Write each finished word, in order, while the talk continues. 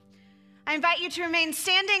I invite you to remain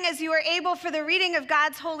standing as you are able for the reading of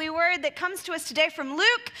God's holy word that comes to us today from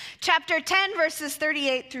Luke chapter 10, verses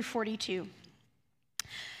 38 through 42.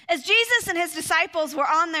 As Jesus and his disciples were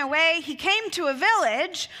on their way, he came to a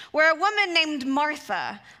village where a woman named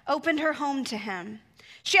Martha opened her home to him.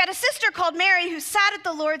 She had a sister called Mary who sat at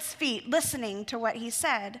the Lord's feet listening to what he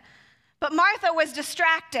said. But Martha was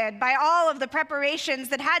distracted by all of the preparations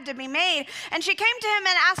that had to be made, and she came to him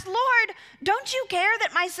and asked, "Lord, don't you care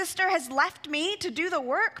that my sister has left me to do the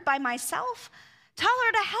work by myself? Tell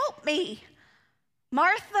her to help me."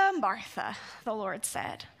 "Martha, Martha," the Lord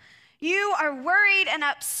said, "you are worried and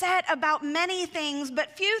upset about many things,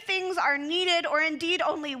 but few things are needed, or indeed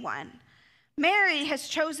only one. Mary has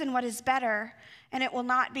chosen what is better, and it will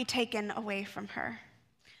not be taken away from her."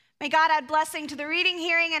 May God add blessing to the reading,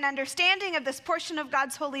 hearing, and understanding of this portion of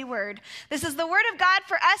God's holy word. This is the word of God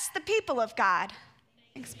for us, the people of God.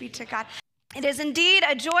 Thanks be to God. It is indeed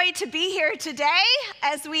a joy to be here today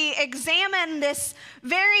as we examine this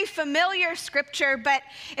very familiar scripture, but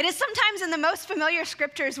it is sometimes in the most familiar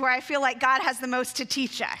scriptures where I feel like God has the most to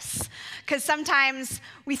teach us, because sometimes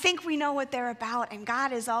we think we know what they're about, and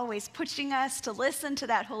God is always pushing us to listen to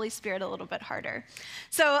that Holy Spirit a little bit harder.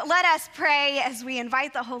 So let us pray as we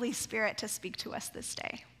invite the Holy Spirit to speak to us this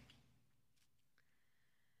day.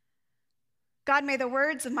 God, may the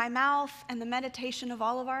words of my mouth and the meditation of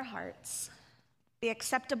all of our hearts be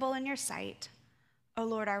acceptable in your sight, O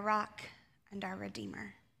Lord, our rock and our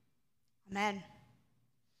redeemer. Amen.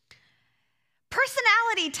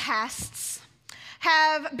 Personality tests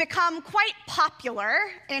have become quite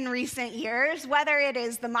popular in recent years, whether it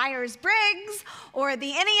is the Myers-Briggs or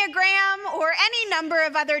the Enneagram or any number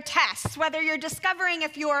of other tests, whether you're discovering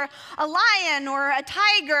if you're a lion or a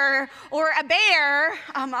tiger or a bear,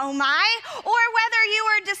 oh my, or whether you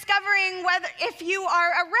are discovering if you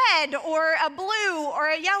are a red or a blue or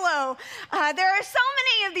a yellow. There are so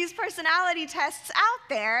many of these personality tests out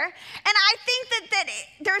there, and I think that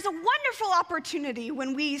there's a wonderful opportunity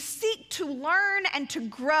when we seek to learn and to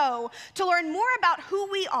grow, to learn more about who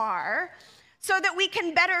we are so that we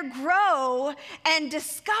can better grow and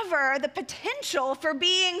discover the potential for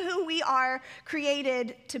being who we are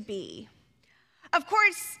created to be. Of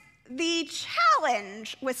course, the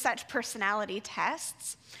challenge with such personality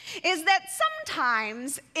tests is that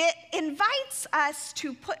sometimes it invites us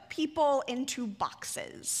to put people into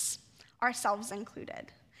boxes, ourselves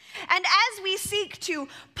included. And as we seek to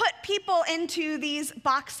put people into these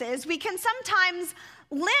boxes, we can sometimes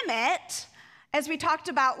limit, as we talked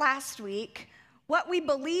about last week, what we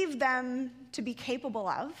believe them to be capable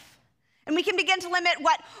of. And we can begin to limit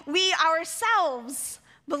what we ourselves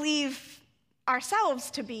believe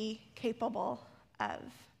ourselves to be capable of.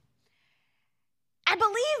 I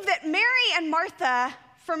believe that Mary and Martha,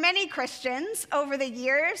 for many Christians over the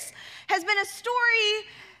years, has been a story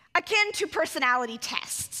akin to personality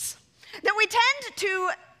tests. That we tend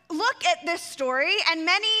to look at this story, and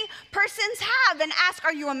many persons have, and ask,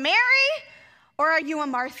 are you a Mary or are you a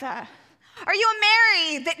Martha? Are you a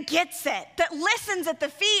Mary that gets it, that listens at the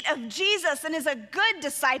feet of Jesus and is a good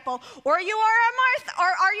disciple, or are you a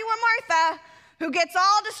Martha who gets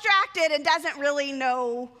all distracted and doesn't really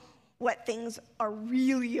know what things are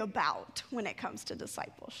really about when it comes to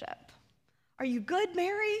discipleship? Are you good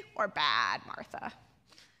Mary or bad Martha?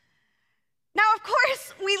 Now, of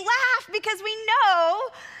course, we laugh because we know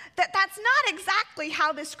that that's not exactly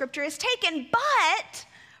how this scripture is taken, but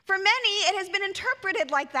for many, it has been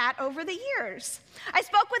interpreted like that over the years. I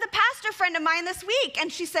spoke with a pastor friend of mine this week,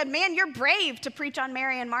 and she said, "Man, you're brave to preach on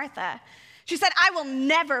Mary and Martha." She said, "I will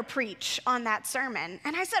never preach on that sermon."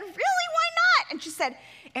 And I said, "Really, why not?" And she said,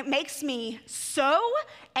 "It makes me so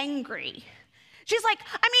angry." She's like,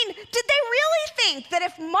 did they really think that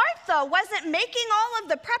if Martha wasn't making all of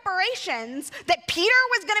the preparations, that Peter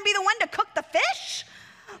was going to be the one to cook the fish?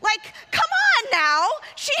 Like, come on now.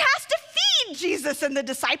 She has to feed Jesus and the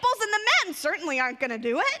disciples, and the men certainly aren't going to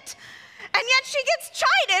do it. And yet she gets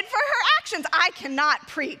chided for her actions. I cannot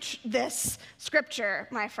preach this scripture,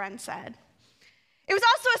 my friend said. It was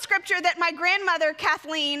also a scripture that my grandmother,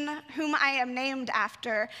 Kathleen, whom I am named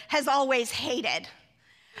after, has always hated.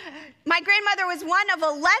 My grandmother was one of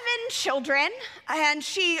 11 children, and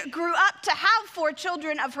she grew up to have 4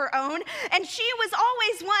 children of her own, and she was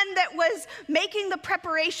always one that was making the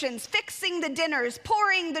preparations, fixing the dinners,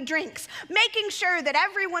 pouring the drinks, making sure that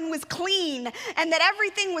everyone was clean and that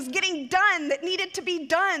everything was getting done that needed to be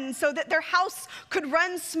done so that their house could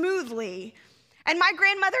run smoothly. And my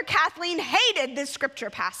grandmother, Kathleen, hated this scripture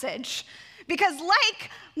passage because, like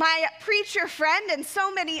my preacher friend and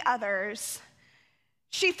so many others,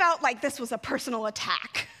 she felt like this was a personal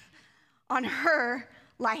attack on her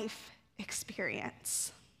life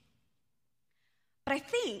experience. But I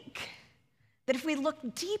think that if we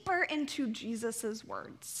look deeper into Jesus'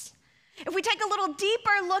 words, if we take a little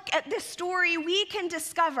deeper look at this story, we can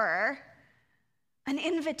discover an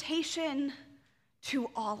invitation to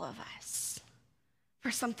all of us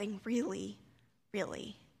for something really,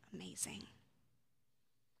 really amazing.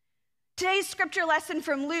 Today's scripture lesson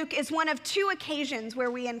from Luke is one of two occasions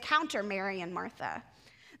where we encounter Mary and Martha.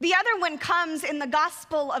 The other one comes in the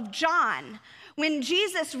Gospel of John, when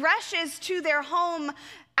Jesus rushes to their home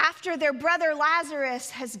after their brother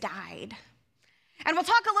Lazarus has died. And we'll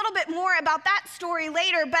talk a little bit more about that story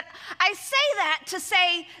later, but I say that to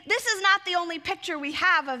say this is not the only picture we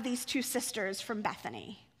have of these two sisters from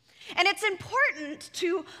Bethany. And it's important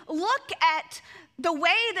to look at the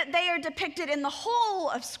way that they are depicted in the whole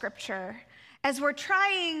of Scripture as we're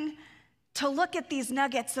trying to look at these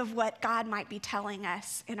nuggets of what God might be telling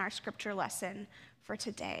us in our scripture lesson for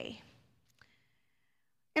today.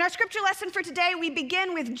 In our scripture lesson for today, we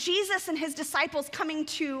begin with Jesus and his disciples coming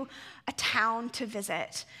to a town to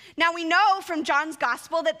visit. Now, we know from John's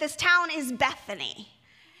gospel that this town is Bethany.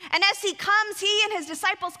 And as he and his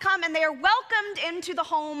disciples come, and they are welcomed into the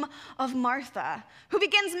home of Martha, who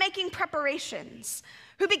begins making preparations,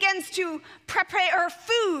 who begins to prepare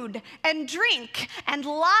food and drink and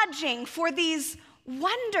lodging for these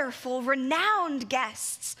wonderful, renowned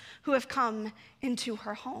guests who have come into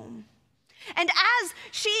her home. And as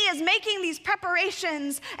she is making these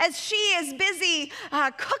preparations, as she is busy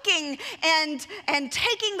cooking and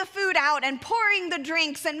taking the food out and pouring the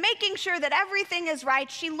drinks and making sure that everything is right,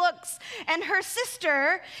 she looks, and her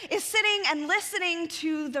sister is sitting and listening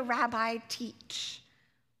to the rabbi teach.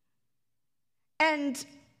 And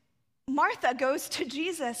Martha goes to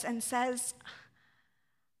Jesus and says,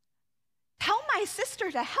 "Tell my sister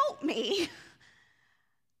to help me."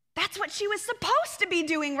 That's what she was supposed to be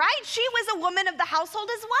doing, right? She was a woman of the household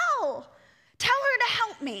as well. Tell her to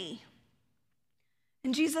help me.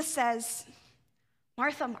 And Jesus says,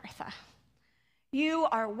 "Martha, Martha, you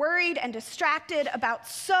are worried and distracted about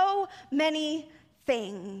so many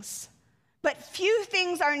things, but few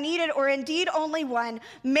things are needed, or indeed only one.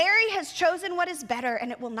 Mary has chosen what is better,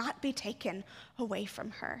 and it will not be taken away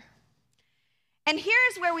from her." And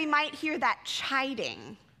here's where we might hear that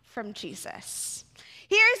chiding from Jesus.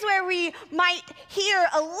 Here's where we might hear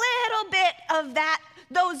a little bit of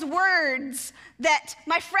those words that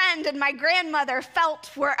my friend and my grandmother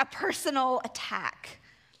felt were a personal attack.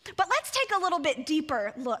 But let's take a little bit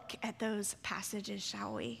deeper look at those passages,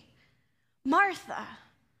 shall we? "Martha,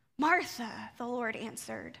 Martha," the Lord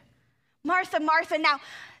answered. "Martha, Martha." Now,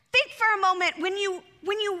 think for a moment, when you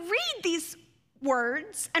read these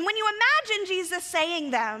words, and when you imagine Jesus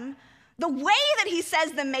saying them, the way that he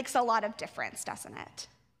says them makes a lot of difference, doesn't it?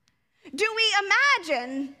 Do we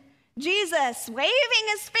imagine Jesus waving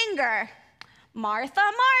his finger, "Martha,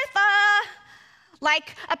 Martha,"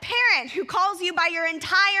 like a parent who calls you by your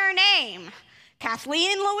entire name,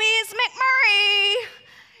 "Kathleen Louise McMurray"?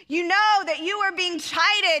 You know that you are being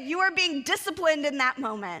chided, you are being disciplined in that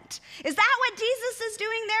moment. Is that what Jesus is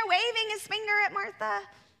doing there, waving his finger at Martha?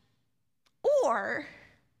 Or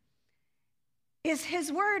is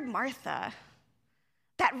his word, Martha,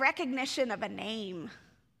 that recognition of a name?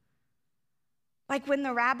 Like when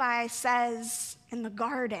the rabbi says in the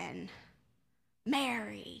garden,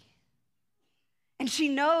 "Mary," and she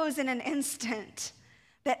knows in an instant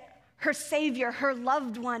that her Savior, her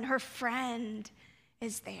loved one, her friend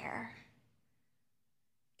is there.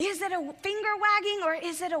 Is it a finger wagging, or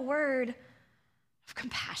is it a word of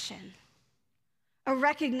compassion? A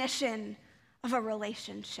recognition of a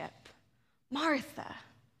relationship? "Martha,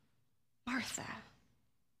 Martha."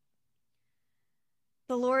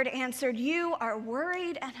 The Lord answered, "You are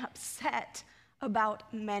worried and upset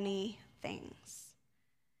about many things."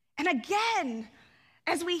 And again,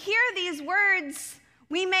 as we hear these words,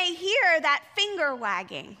 we may hear that finger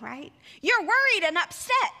wagging, right? "You're worried and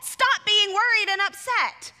upset. Stop being worried and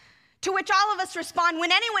upset." To which all of us respond,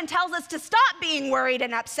 when anyone tells us to stop being worried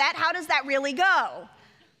and upset, how does that really go?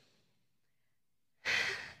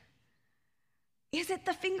 Is it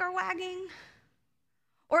the finger wagging?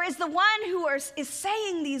 Or is the one who is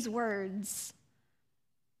saying these words,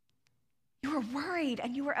 "You are worried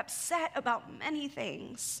and you are upset about many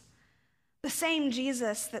things," the same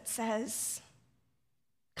Jesus that says,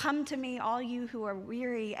 "Come to me, all you who are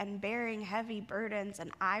weary and bearing heavy burdens,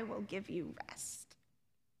 and I will give you rest"?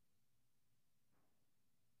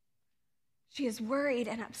 She is worried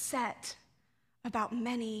and upset about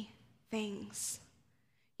many things.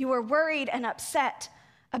 You are worried and upset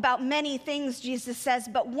about many things, Jesus says,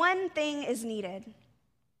 but one thing is needed,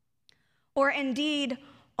 or indeed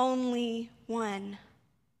only one.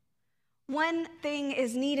 One thing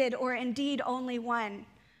is needed, or indeed only one.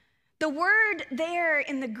 The word there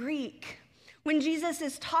in the Greek, when Jesus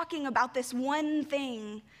is talking about this one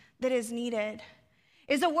thing that is needed,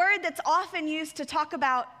 is a word that's often used to talk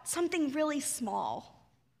about something really small.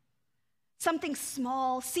 Something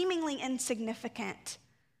small, seemingly insignificant,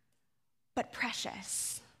 but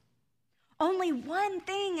precious. Only one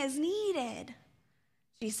thing is needed,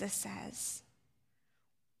 Jesus says.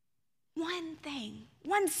 One thing,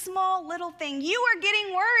 one small little thing. You are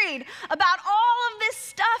getting worried about all of this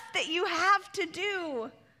stuff that you have to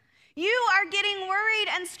do. You are getting worried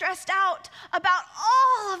and stressed out about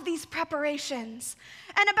all of these preparations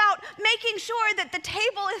and about making sure that the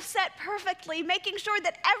table is set perfectly, making sure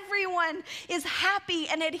that everyone is happy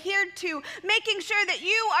and adhered to, making sure that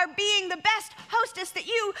you are being the best hostess that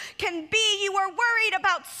you can be. You are worried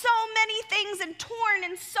about so many things and torn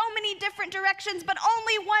in so many different directions, but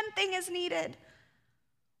only one thing is needed.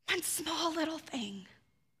 One small little thing.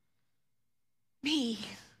 Me.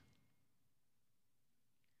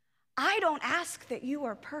 I don't ask that you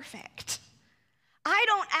are perfect. I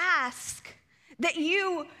don't ask that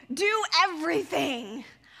you do everything.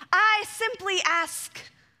 I simply ask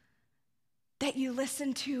that you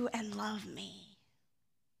listen to and love me.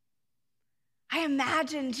 I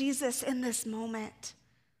imagine Jesus in this moment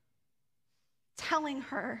telling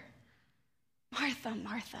her, Martha,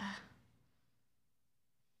 Martha,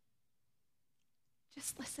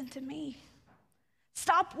 just listen to me.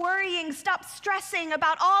 Stop worrying, stop stressing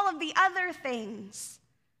about all of the other things,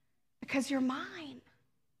 because you're mine.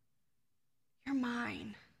 You're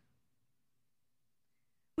mine.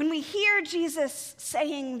 When we hear Jesus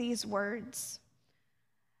saying these words,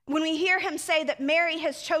 when we hear him say that Mary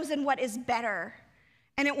has chosen what is better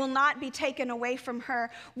and it will not be taken away from her,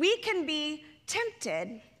 we can be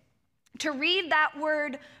tempted to read that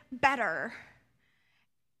word better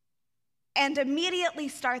and immediately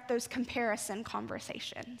start those comparison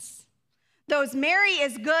conversations. Those Mary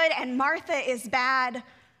is good and Martha is bad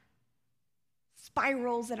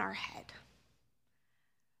spirals in our head.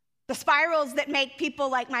 The spirals that make people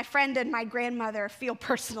like my friend and my grandmother feel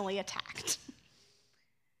personally attacked.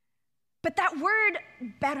 But that word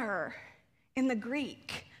better in the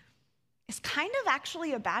Greek is kind of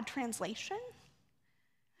actually a bad translation.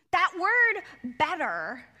 That word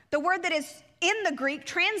better, the word that is in the Greek,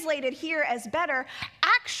 translated here as better,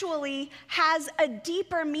 actually has a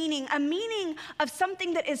deeper meaning, a meaning of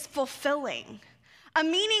something that is fulfilling, a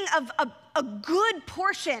meaning of a good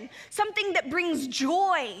portion, something that brings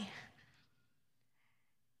joy.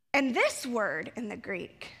 And this word in the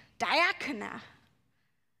Greek, diakonia,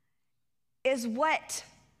 is what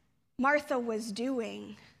Martha was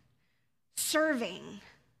doing, serving.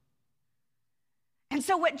 And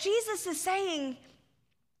so what Jesus is saying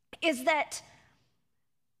is that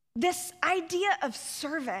this idea of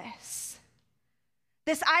service,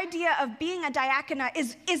 this idea of being a diakonia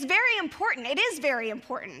is very important. It is very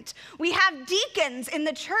important. We have deacons in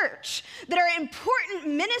the church that are important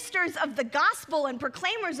ministers of the gospel and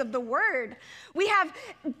proclaimers of the word. We have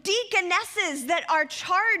deaconesses that are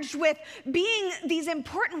charged with being these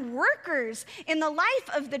important workers in the life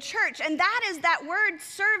of the church. And that is that word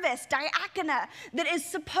service, diakonia, that is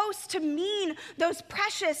supposed to mean those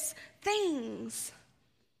precious things.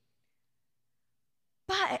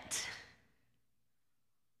 But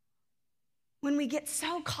when we get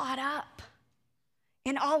so caught up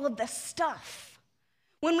in all of the stuff,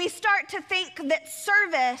 when we start to think that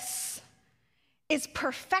service is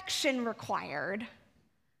perfection required,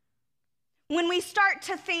 when we start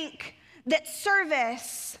to think that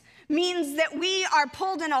service means that we are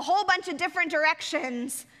pulled in a whole bunch of different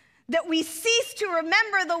directions, that we cease to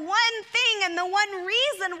remember the one thing and the one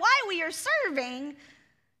reason why we are serving,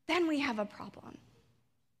 then we have a problem.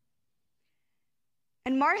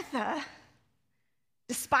 And Martha,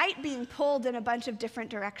 despite being pulled in a bunch of different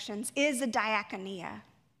directions, is a diakonia.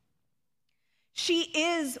 She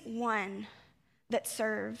is one that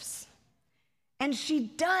serves. And she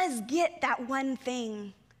does get that one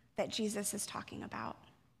thing that Jesus is talking about.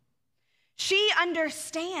 She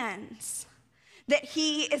understands that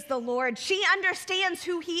he is the Lord. She understands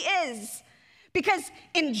who he is. Because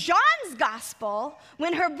in John's gospel,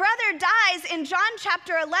 when her brother dies in John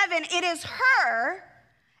chapter 11, it is her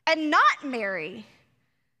and not Mary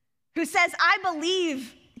who says, I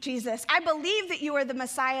believe, Jesus, I believe that you are the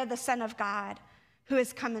Messiah, the Son of God, who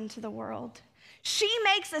has come into the world. She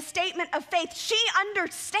makes a statement of faith. She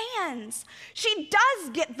understands. She does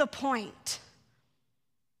get the point.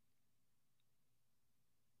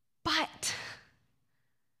 But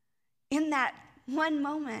in that one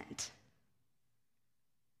moment,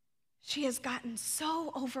 she has gotten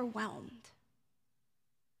so overwhelmed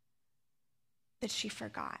that she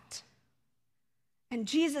forgot. And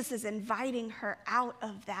Jesus is inviting her out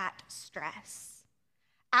of that stress,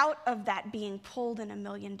 out of that being pulled in a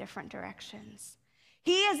million different directions.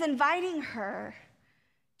 He is inviting her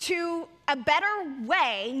to a better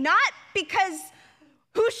way, not because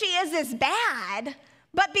who she is bad,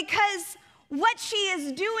 but because what she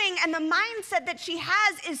is doing and the mindset that she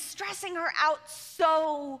has is stressing her out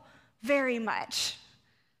so very much.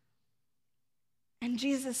 And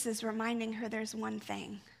Jesus is reminding her there's one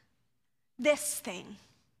thing, this thing,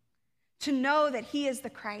 to know that he is the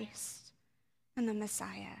Christ and the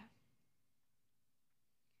Messiah.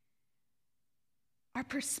 Our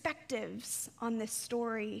perspectives on this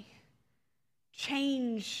story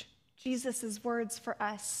change Jesus' words for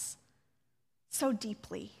us so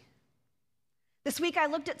deeply. This week I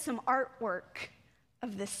looked at some artwork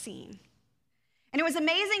of this scene. And it was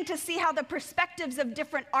amazing to see how the perspectives of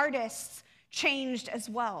different artists changed as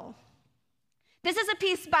well. This is a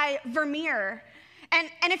piece by Vermeer. And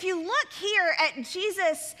if you look here at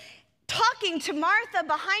Jesus talking to Martha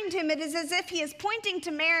behind him, it is as if he is pointing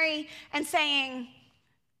to Mary and saying,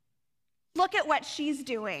 look at what she's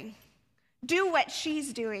doing. Do what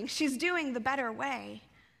she's doing. She's doing the better way.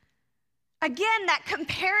 Again, that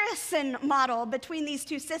comparison model between these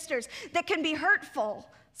two sisters that can be hurtful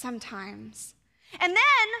sometimes. And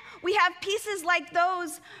then we have pieces like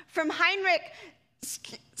those from Heinrich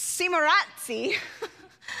Simorazzi,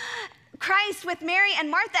 Christ with Mary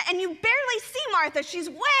and Martha, and you barely see Martha. She's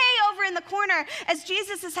way over in the corner as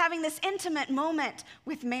Jesus is having this intimate moment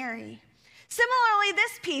with Mary. Similarly,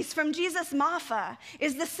 this piece from Jesus Maffa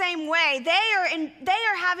is the same way. They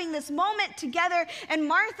are having this moment together, and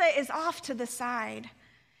Martha is off to the side.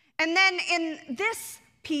 And then in this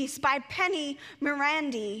piece by Penny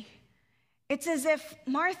Mirandi, it's as if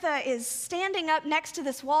Martha is standing up next to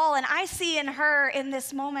this wall, and I see in her, in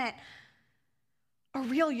this moment, a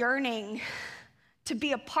real yearning to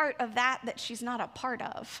be a part of that she's not a part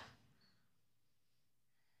of.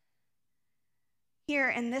 Here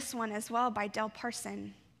in this one as well by Del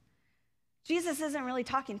Parson, Jesus isn't really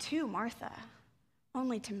talking to Martha,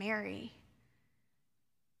 only to Mary.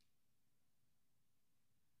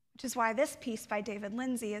 Which is why this piece by David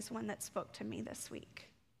Lindsay is one that spoke to me this week.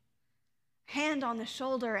 Hand on the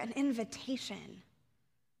shoulder, an invitation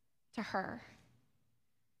to her.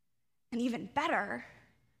 And even better,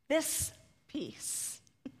 this piece,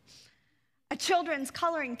 a children's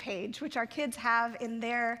coloring page, which our kids have in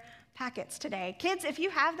their packets today. Kids, if you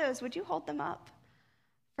have those, would you hold them up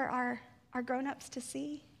for our grown-ups to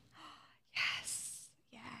see? Yes,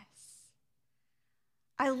 yes.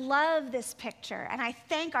 I love this picture, and I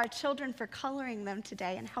thank our children for coloring them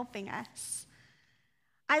today and helping us.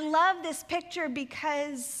 I love this picture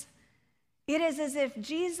because it is as if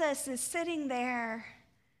Jesus is sitting there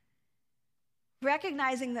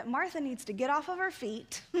recognizing that Martha needs to get off of her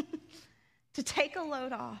feet to take a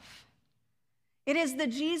load off. It is the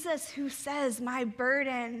Jesus who says, my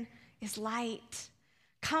burden is light.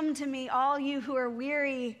 Come to me, all you who are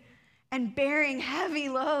weary and bearing heavy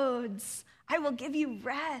loads. I will give you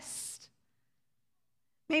rest.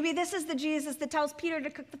 Maybe this is the Jesus that tells Peter to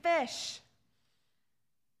cook the fish.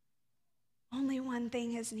 Only one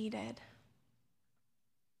thing is needed.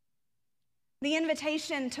 The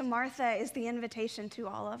invitation to Martha is the invitation to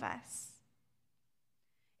all of us.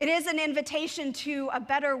 It is an invitation to a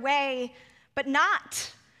better way, but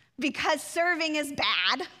not because serving is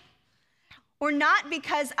bad, or not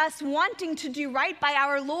because us wanting to do right by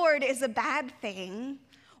our Lord is a bad thing,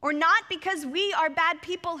 or not because we are bad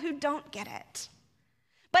people who don't get it.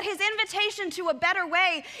 But his invitation to a better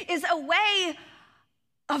way is a way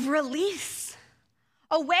of release,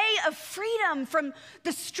 a way of freedom from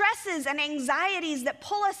the stresses and anxieties that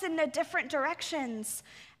pull us in different directions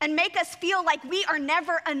and make us feel like we are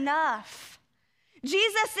never enough.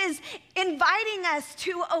 Jesus is inviting us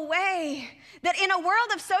to a way that in a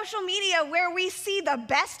world of social media where we see the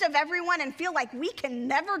best of everyone and feel like we can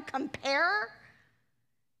never compare,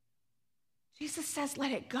 Jesus says,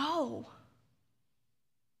 let it go.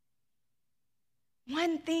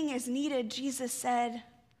 One thing is needed, Jesus said,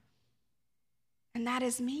 and that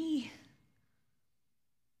is me.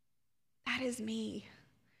 That is me.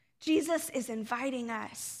 Jesus is inviting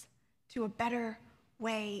us to a better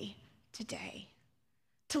way today.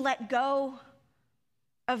 To let go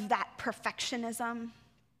of that perfectionism,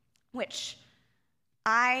 which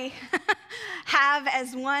I have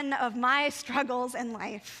as one of my struggles in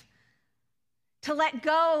life. To let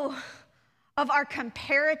go of our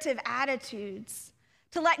comparative attitudes.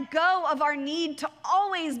 To let go of our need to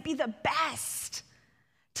always be the best.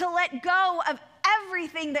 to let go of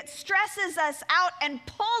everything that stresses us out and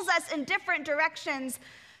pulls us in different directions,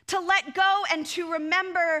 to let go and to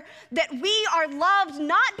remember that we are loved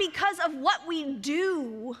not because of what we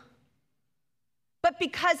do, but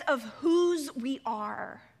because of whose we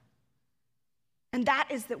are. And that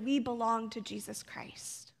is that we belong to Jesus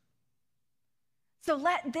Christ. So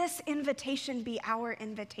let this invitation be our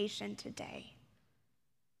invitation today,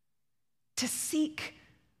 to seek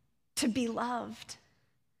to be loved,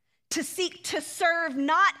 to seek to serve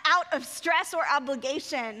not out of stress or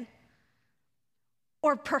obligation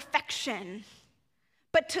or perfection,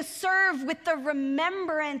 but to serve with the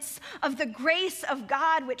remembrance of the grace of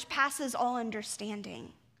God which passes all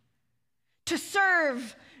understanding. To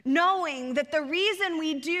serve knowing that the reason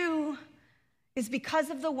we do is because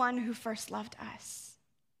of the one who first loved us.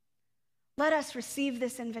 Let us receive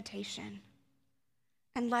this invitation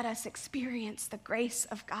and let us experience the grace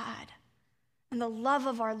of God and the love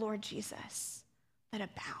of our Lord Jesus that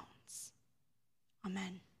abounds.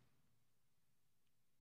 Amen.